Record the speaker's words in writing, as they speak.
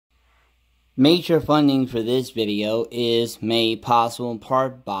Major funding for this video is made possible in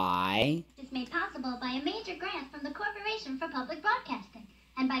part by... It's made possible by a major grant from the Corporation for Public Broadcasting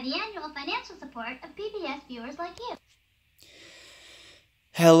and by the annual financial support of PBS viewers like you.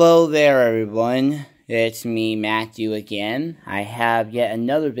 Hello there, everyone. It's me, Matthew, again. I have yet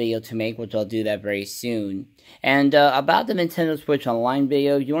another video to make, which I'll do that very soon. And about the Nintendo Switch Online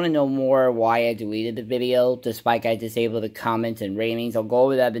video, you want to know more why I deleted the video, despite I disabled the comments and ratings. I'll go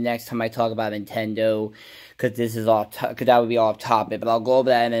over that the next time I talk about Nintendo, because this is because that would be off topic. But I'll go over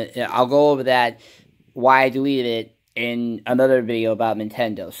that, and I'll go over that why I deleted it in another video about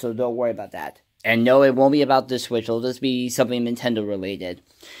Nintendo. So don't worry about that. And no, it won't be about the Switch. It'll just be something Nintendo related.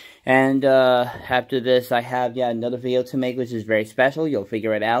 And after this, I have yet another video to make, which is very special. You'll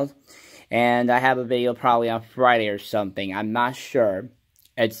figure it out. And I have a video probably on Friday or something. I'm not sure.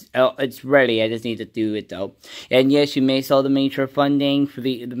 It's ready. I just need to do it though. And yes, you may saw the major funding for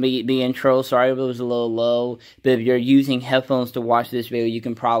the intro. Sorry if it was a little low. But if you're using headphones to watch this video, you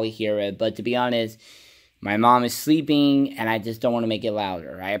can probably hear it. But to be honest, my mom is sleeping, and I just don't want to make it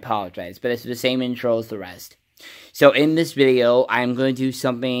louder. I apologize. But it's the same intro as the rest. So in this video, I'm going to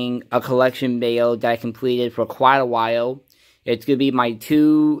do a collection video that I completed for quite a while. It's going to be my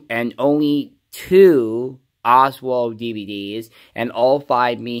only two Oswald DVDs and all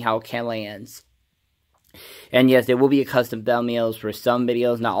 5 Mihao Kai-Lans. And yes, there will be a custom thumbnails for some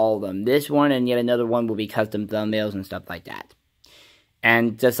videos, not all of them. This one and yet another one will be custom thumbnails and stuff like that.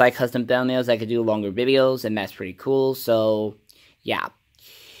 And just like custom thumbnails, I could do longer videos, and that's pretty cool. So, yeah.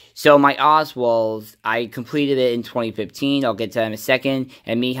 So, my Oswalds, I completed it in 2015. I'll get to that in a second.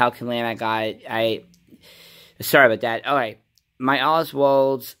 And Mihao Kai-Lan, sorry about that. Alright. My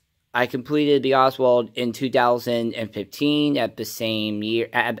Oswalds, I completed the Oswald in 2015 at the same year,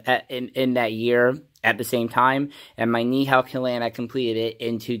 in that year, at the same time. And my Mihao Kai-Lan, I completed it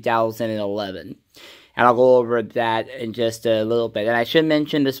in 2011. And I'll go over that in just a little bit. And I should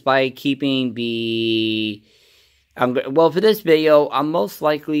mention, despite keeping the... for this video,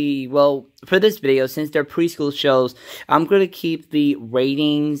 for this video, since they're preschool shows, I'm going to keep the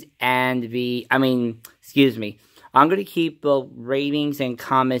ratings and I'm going to keep the ratings and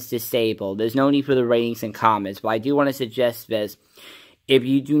comments disabled. There's no need for the ratings and comments, but I do want to suggest this. If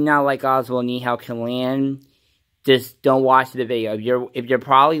you do not like Oswald Ni Kai-Lan, just don't watch the video. If you're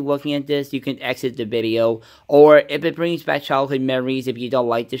probably looking at this, you can exit the video. Or if it brings back childhood memories, if you don't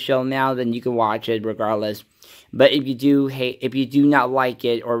like the show now, then you can watch it regardless. But if you do not like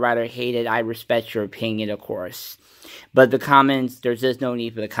it, or rather hate it, I respect your opinion, of course. But the comments, there's just no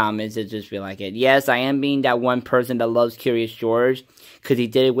need for the comments. It's just feel like it. Yes, I am being that one person that loves Curious George, because he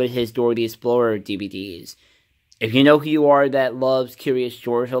did it with his Dora the Explorer DVDs. If you know who you are that loves Curious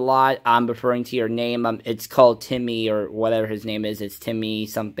George a lot, I'm referring to your name. It's called Timmy, or whatever his name is. It's Timmy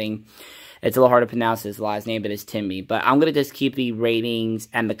something. It's a little hard to pronounce his last name, but it's Timmy. But I'm going to just keep the ratings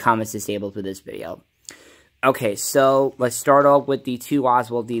and the comments disabled for this video. Okay, so let's start off with the 2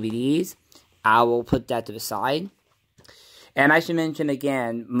 Oswald DVDs. I will put that to the side. And I should mention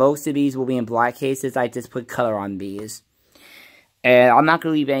again, most of these will be in black cases. I just put color on these. And I'm not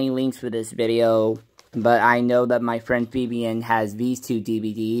going to leave any links for this video, but I know that my friend Fabian has these 2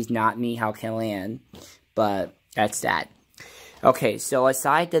 DVDs, not Mihao Kai-Lan. But that's that. Okay, so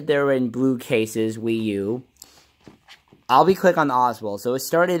aside that they're in blue cases, Wii U, I'll be quick on Oswald. So it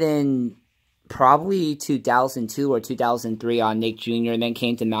started in probably 2002 or 2003 on Nick Jr. and then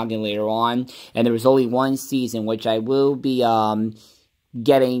came to Noggin later on. And there was only one season, which I will be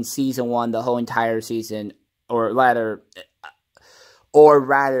getting season 1, the whole entire season, or rather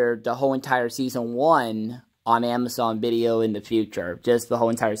the whole entire season 1 on Amazon Video in the future. Just the whole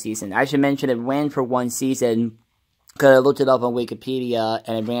entire season. I should mention it ran for 1 season, because I looked it up on Wikipedia,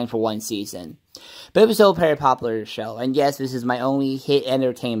 and it ran for 1 season. But it was still a very popular show. And yes, this is my only hit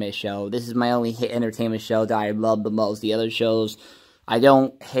entertainment show. This is my only hit entertainment show that I love the most. The other shows, I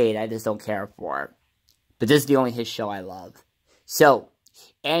don't hate. I just don't care for. But this is the only hit show I love. So,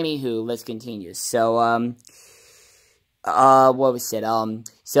 anywho, let's continue. So, what was it?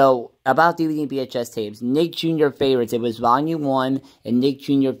 So, about DVD and VHS tapes. Nick Jr. Favorites. It was Volume 1 and Nick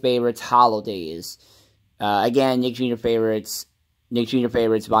Jr. Favorites Holidays. Again, Nick Jr. Favorites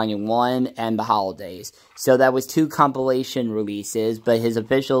Volume 1 and the Holidays. So that was 2 compilation releases, but his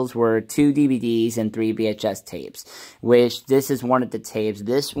officials were 2 DVDs and 3 VHS tapes, which this is one of the tapes.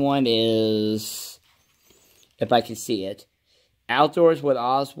 This one is, if I can see it, Outdoors with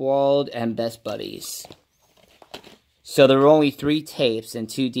Oswald and Best Buddies. So there were only 3 tapes and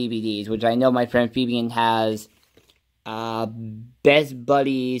 2 DVDs, which I know my friend Fabian has Best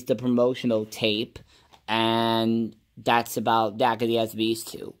Buddies, the promotional tape, and that's about that, because he has these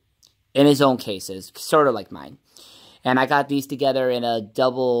 2. in his own cases, sort of like mine. And I got these together in a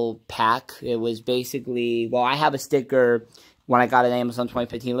double pack. It was basically, well, I have a sticker when I got it on Amazon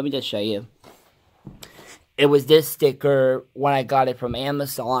 2015. Let me just show you. It was this sticker when I got it from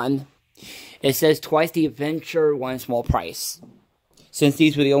Amazon. It says, twice the adventure, one small price. Since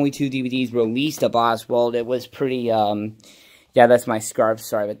these were the only 2 DVDs released of Oswald, it was pretty, yeah, that's my scarf,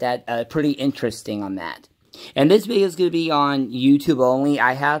 sorry about that. Pretty interesting on that. And this video is going to be on YouTube only.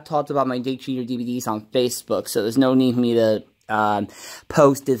 I have talked about my Dick Jr. DVDs on Facebook, so there's no need for me to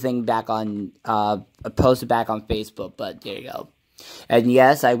post the thing back on, post it back on Facebook, but there you go. And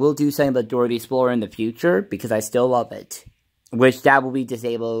yes, I will do something about Dora the Explorer in the future, because I still love it. Which, that will be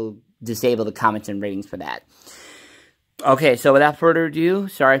disable the comments and ratings for that. Okay, so without further ado,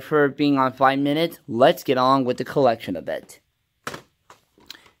 sorry for being on 5 minutes, let's get on with the collection of it.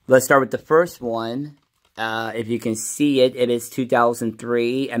 Let's start with the first one. If you can see it, it is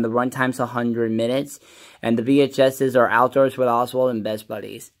 2003, and the runtime's 100 minutes. And the VHSs are Outdoors with Oswald and Best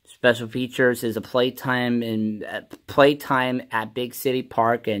Buddies. Special features is a playtime at Big City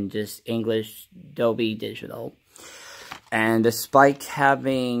Park and just English Dolby Digital. And despite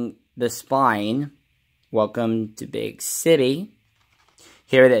having the spine, Welcome to Big City.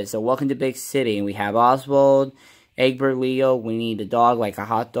 Here it is. So, Welcome to Big City. And we have Oswald, Egbert, Leo, Winnie the dog, like a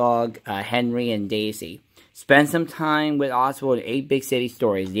hot dog, Henry, and Daisy. Spend some time with Oswald in 8 Big City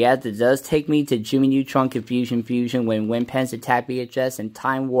stories. Yes, it does take me to Jimmy Neutron Confusion Fusion when Winpens attack VHS and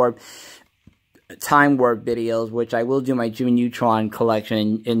Time Warp videos, which I will do my Jimmy Neutron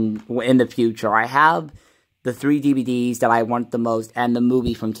collection in the future. I have the 3 DVDs that I want the most, and the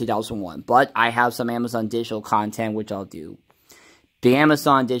movie from 2001. But I have some Amazon digital content, which I'll do. The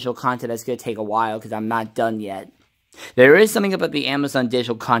Amazon digital content, that's going to take a while, because I'm not done yet. There is something about the Amazon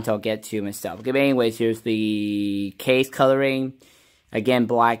digital content I'll get to and stuff. Okay, but anyways, here's the case coloring. Again,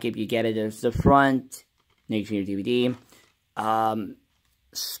 black if you get it. There's the front, nature your DVD.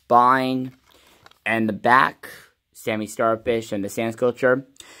 Spine, and the back, Sammy Starfish and the Sand Sculpture.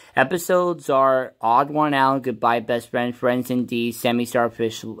 Episodes are Odd One Out, Goodbye Best Friend, Friends Indeed, Semi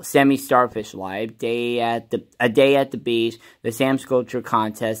Starfish Live, A Day at the Beach, the Sam Sculpture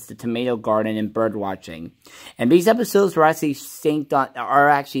Contest, the Tomato Garden, and Bird Watching. And these episodes are actually synced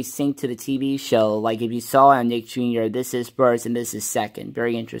to the TV show. Like if you saw on Nick Jr., this is first and this is second.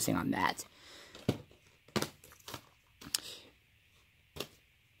 Very interesting on that.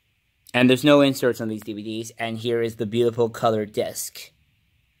 And there's no inserts on these DVDs. And here is the beautiful color disc.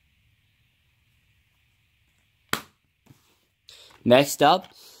 Next up,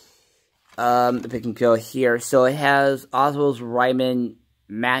 if we can go here. So it has Oswald's Ryman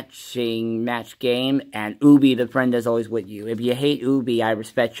match game, and Ubi, the friend that's always with you. If you hate Ubi, I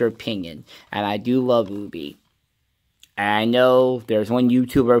respect your opinion. And I do love Ubi. And I know there's one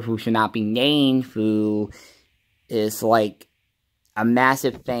YouTuber who should not be named who is like a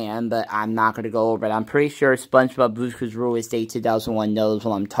massive fan, but I'm not going to go over it. I'm pretty sure SpongeBob Blue's Clues Rule Estate 2001 knows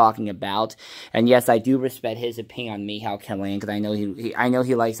what I'm talking about. And yes, I do respect his opinion on me, how Kai-Lan, because I know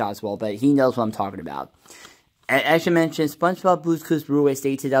he likes Oswald, but he knows what I'm talking about. As you mentioned, SpongeBob Blue's Clues Rule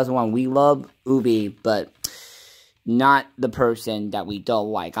Estate 2001, we love Ubi, but not the person that we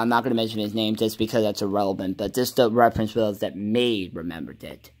don't like. I'm not going to mention his name just because that's irrelevant, but just the reference for those that may remembered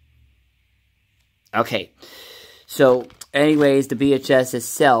it. Okay. So, anyways, the VHS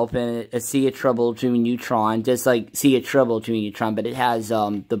itself, and a Sea of Trouble, Jimmy Neutron, just like Sea of Trouble, Jimmy Neutron, but it has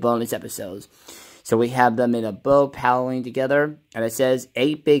the bonus episodes. So we have them in a boat paddling together, and it says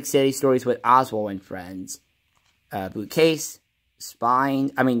 8 Big City Stories with Oswald and Friends. Bootcase,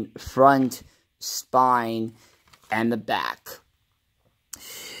 front, spine, and the back.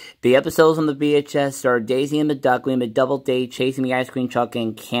 The episodes on the VHS are Daisy and the Duckling, A Double Date, Chasing the Ice Cream Truck,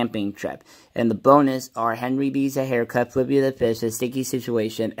 and Camping Trip. And the bonus are Henry B's A Haircut, Flippy the Fish, A Sticky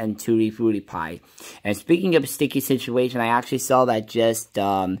Situation, and Tutti Frutti Pie. And speaking of Sticky Situation, I actually saw that just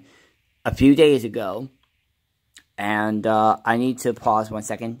a few days ago. And I need to pause 1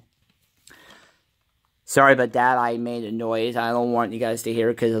 second. Sorry about that. I made a noise. I don't want you guys to hear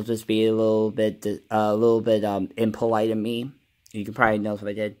it because it'll just be a little bit impolite of me. You can probably notice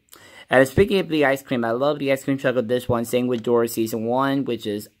what I did. And speaking of the ice cream, I love the ice cream truck of this one. Same with Dora Season 1, which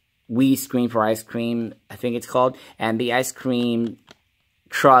is We Scream for Ice Cream, I think it's called. And the ice cream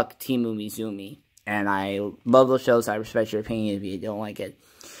truck, Timu Mizumi. And I love those shows. I respect your opinion if you don't like it.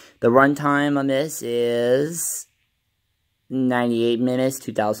 The runtime on this is 98 minutes,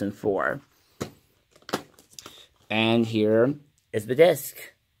 2004. And here is the disc.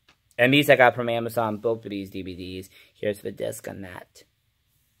 And these I got from Amazon, both of these DVDs. Here's the disc on that.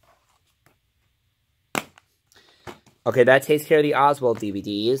 Okay, that takes care of the Oswald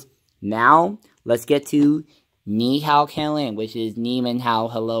DVDs. Now, let's get to Ni Hao Kai-Lan, which is Ni Men Hao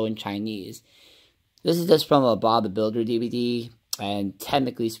Hello in Chinese. This is just from a Bob the Builder DVD, and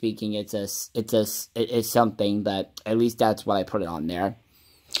technically speaking, it's something, but at least that's what I put it on there.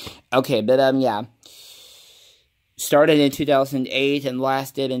 Okay, but yeah. Started in 2008 and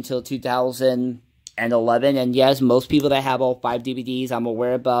lasted until 2011. And yes, most people that have all 5 DVDs, I'm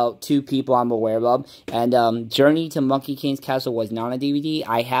aware about. 2 people I'm aware of. And Journey to Monkey King's Castle was not on DVD.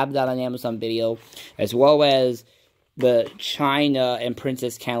 I have that on Amazon Video, as well as the China and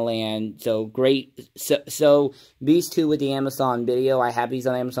Princess Kai-Lan. So great. So these 2 with the Amazon Video, I have these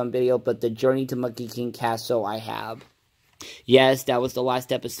on Amazon Video. But the Journey to Monkey King Castle, I have. Yes, that was the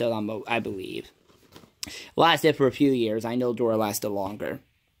last episode, I believe. Lasted for a few years. I know Dora lasted longer.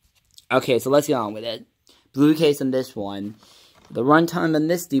 Okay, so let's get on with it. Blue case on this one. The runtime on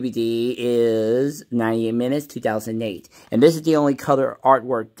this DVD is 98 minutes, 2008. And this is the only color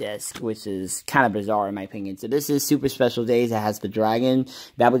artwork disc, which is kind of bizarre in my opinion. So this is Super Special Days. It has the dragon.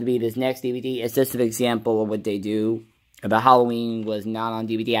 That would be this next DVD. It's just an example of what they do. The Halloween was not on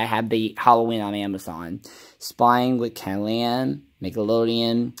DVD. I have the Halloween on Amazon. Spying with Kai-Lan,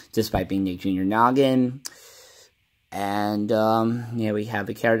 Nickelodeon, Despite Being Nick Jr. Noggin. And, yeah, we have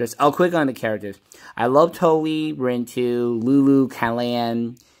the characters. Oh, quick on the characters. I love Toei, Rintu, Lulu,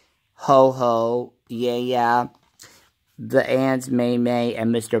 Kai-Lan, Ho-Ho, Yeah, the ants, May,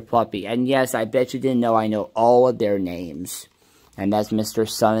 and Mr. Puppy. And yes, I bet you didn't know I know all of their names. And that's Mr.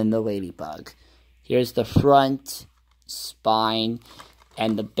 Sun and the Ladybug. Here's the front, spine,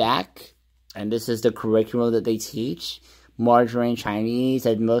 and the back. And this is the curriculum that they teach. Margarine, Chinese,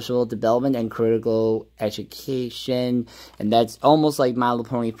 emotional development, and critical education. And that's almost like My Little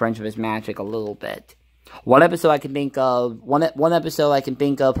Pony Friendship is Magic a little bit. One episode I can think of, one episode I can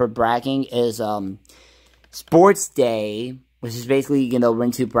think of for bragging is Sports Day, which is basically, you know,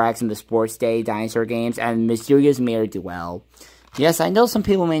 Rintu brags in the Sports Day dinosaur games, and Mysterious Mayor Duel. Yes, I know some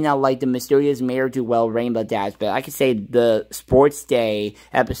people may not like the Mysterious Mayor Duel Rainbow Dash, but I could say the Sports Day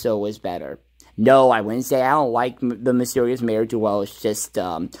episode was better. No, I wouldn't say I don't like the Mysterious Mayor Duel. It's just,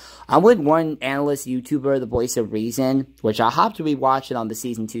 I'm with one analyst YouTuber, The Voice of Reason, which I'll have to rewatch it on the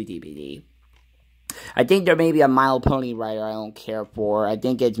Season 2 DVD. I think there may be a My Little Pony writer I don't care for. I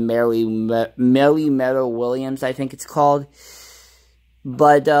think it's Mary Meadow Williams, I think it's called.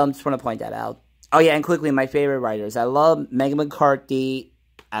 But, just want to point that out. Oh yeah, and quickly, my favorite writers. I love Megan McCarthy.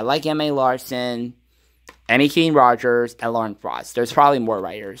 I like M.A. Larson, Emmy Keane Rogers, and Lauren Frost. There's probably more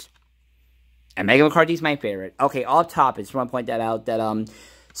writers. And Megan McCarthy's my favorite. Okay, off top, I just want to point that out, that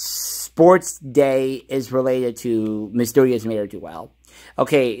Sports Day is related to Mysterious Mayor Duel.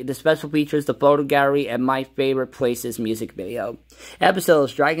 Okay, the special features, the photo gallery, and my favorite places music video.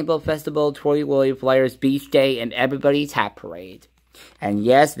 Episodes, Dragon Boat Festival, Twirly Whirly Flyers, Beach Day, and Everybody's Hat Parade. And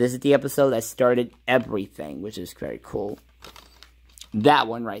yes, this is the episode that started everything, which is very cool. That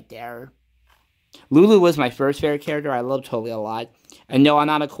one right there. Lulu was my first favorite character. I love Totally a lot. And no, I'm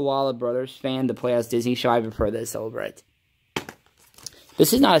not a Koala Brothers fan. The Playhouse Disney show, I prefer this over it.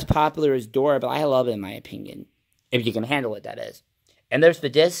 This is not as popular as Dora, but I love it in my opinion. If you can handle it, that is. And there's the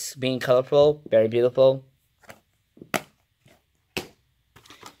discs being colorful. Very beautiful.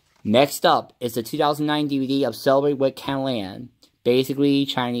 Next up is the 2009 DVD of Celebrate with Kai-Lan. Basically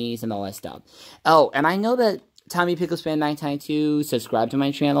Chinese and all that stuff. Oh, and I know that Tommy Pickles Fan 992 subscribe to my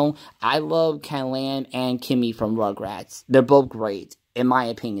channel. I love Kai-Lan and Kimmy from Rugrats. They're both great, in my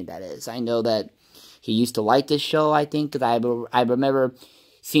opinion, that is. I know that he used to like this show, I think, because I remember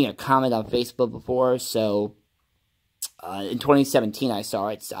seeing a comment on Facebook before, so in 2017 I saw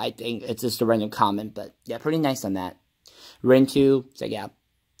it, so I think it's just a random comment, but yeah, pretty nice on that. Rintu, so yeah.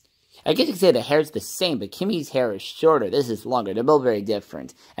 I guess you could say the hair's the same, but Kimmy's hair is shorter. This is longer. They're both very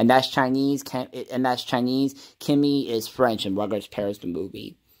different. And that's Chinese. Kimmy is French, and Rugrats pairs the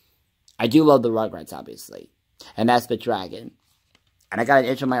movie. I do love the Rugrats, obviously. And that's the dragon. And I got an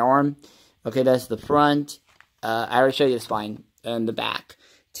itch on my arm. Okay, that's the front. I already showed you the spine and the back.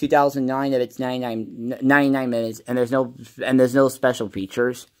 2009, and it's 99 minutes, and there's no special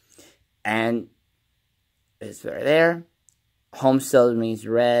features. And it's right there. Homestead means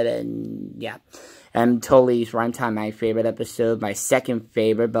red, and yeah. And Totally Rhyme Time, my favorite episode. My second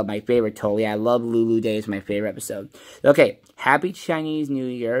favorite, but my favorite Totally. I love Lulu Day is my favorite episode. Okay, Happy Chinese New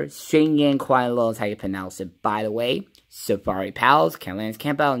Year. Xinyan Kuai Lo is how you pronounce it. By the way, Safari Pals, Kai-Lan's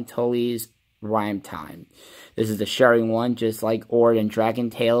Campout, and Totally Rhyme Time. This is the sharing one, just like Ord and Dragon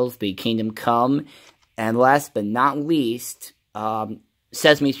Tales, The Kingdom Come. And last but not least,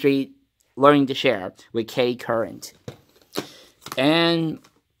 Sesame Street Learning to Share with K Current. And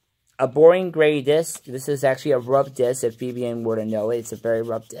a boring gray disc. This is actually a rough disc. If BBN were to know it, it's a very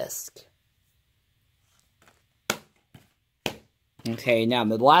rough disc. Okay, now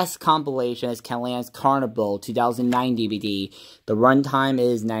the last compilation is Kai-Lan's Carnival 2009 DVD. The runtime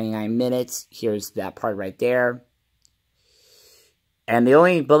is 99 minutes. Here's that part right there. And the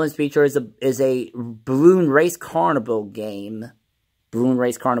only bonus feature is a balloon race carnival game. Balloon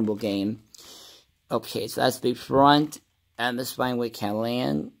race carnival game. Okay, so that's the front and the spine with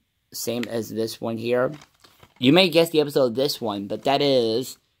Kai-Lan. Same as this one here. You may guess the episode of this one, but that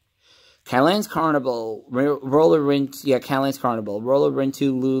is Kai-Lan's Carnival, Kai-Lan's Carnival, Roller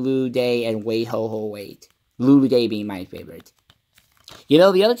Rintu, Lulu Day, and Wait Ho Ho Wait. Lulu Day being my favorite. You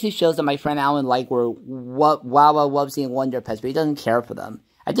know, the other two shows that my friend Alan liked were Wow Wow Wubsy and Wonder Pets, but he doesn't care for them.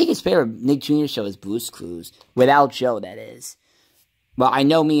 I think his favorite Nick Jr. show is Blue's Clues. Without Joe, that is. Well, I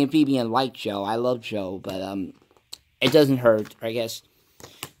know me and Phoebe like Joe. I love Joe, but it doesn't hurt, I guess.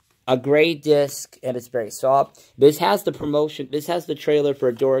 A gray disc, and it's very soft. This has the promotion. This has the trailer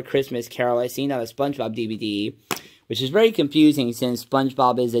for Dora Christmas Carol I seen on a SpongeBob DVD, which is very confusing since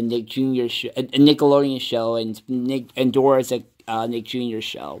SpongeBob is a Nick Jr. a Nickelodeon show, and Dora is a Nick Jr.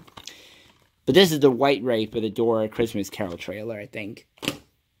 show. But this is the white ray for the Dora Christmas Carol trailer, I think.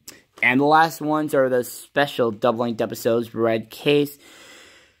 And the last ones are the special double-length episodes, Red Case,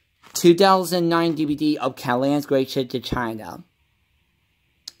 2009 DVD of Kai-Lan's Great Trip to China.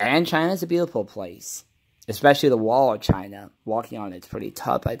 And China's a beautiful place. Especially the wall of China. Walking on it's pretty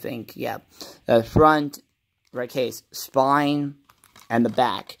tough, I think. Yeah. The front, right case, spine, and the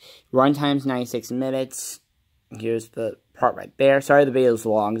back. Runtime's 96 minutes. Here's the part right there. Sorry the video's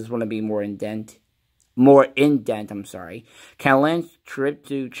long. Just want to be more indent. I'm sorry. Kai-Lan's trip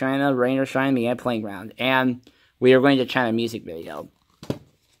to China, rain or shine, the airplane ground. And we are going to China music video.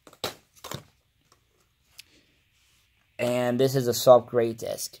 And this is a soft gray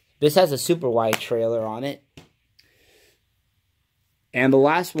disc. This has a super wide trailer on it. And the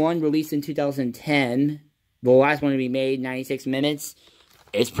last one, released in 2010, the last one to be made, 96 minutes,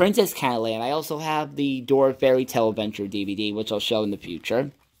 is Princess Kai-Lan. I also have the Dora Fairy Tale Adventure DVD, which I'll show in the future.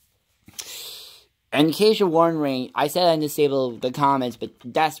 And in case you're wondering, I said I disabled the comments, but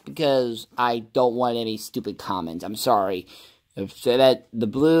that's because I don't want any stupid comments. I'm sorry. So that the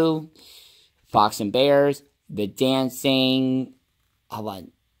blue, Fox and Bears, the dancing, hold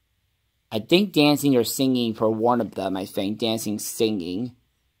on. I think dancing or singing for one of them, I think. Dancing, singing.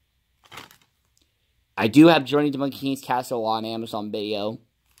 I do have Journey to Monkey King's Castle on Amazon Video.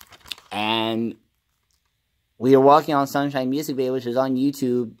 And we are walking on Sunshine music video, which is on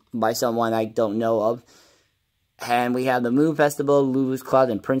YouTube by someone I don't know of. And we have the Moon Festival, Lulu's Club,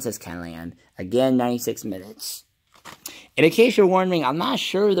 and Princess Kai-Lan. Again, 96 minutes. And in case you're wondering, I'm not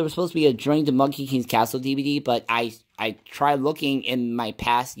sure there was supposed to be a Journey to Monkey King's Castle DVD, but I tried looking in my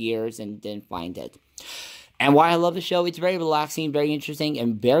past years and didn't find it. And why I love the show, it's very relaxing, very interesting,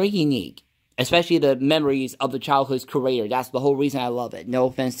 and very unique. Especially the memories of the childhood's creator. That's the whole reason I love it. No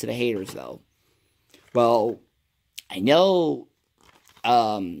offense to the haters, though. Well, I know,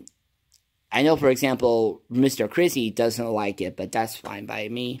 for example, Mr. Chrissy doesn't like it, but that's fine by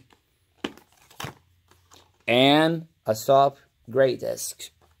me. And a soft gray disc.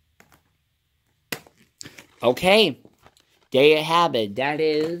 Okay, there you have it. That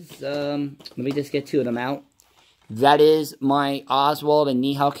is, let me just get two of them out. That is my Oswald and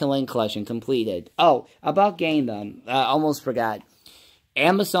Ni Kai-Lan collection completed. Oh, about getting them, I almost forgot.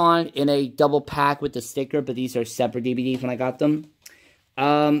 Amazon in a double pack with the sticker, but these are separate DVDs when I got them.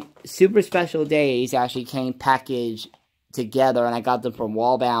 Super Special Days actually came packaged together, and I got them from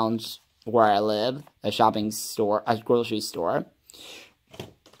Wallbounds, where I live, a shopping store, a grocery store.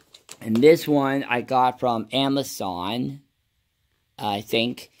 And this one I got from Amazon, I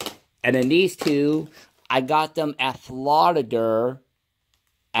think. And then these two, I got them at Florida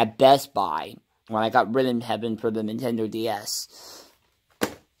at Best Buy when I got Rhythm Heaven for the Nintendo DS.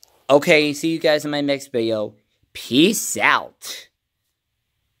 Okay, see you guys in my next video. Peace out.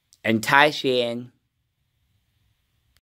 And Tai Shan.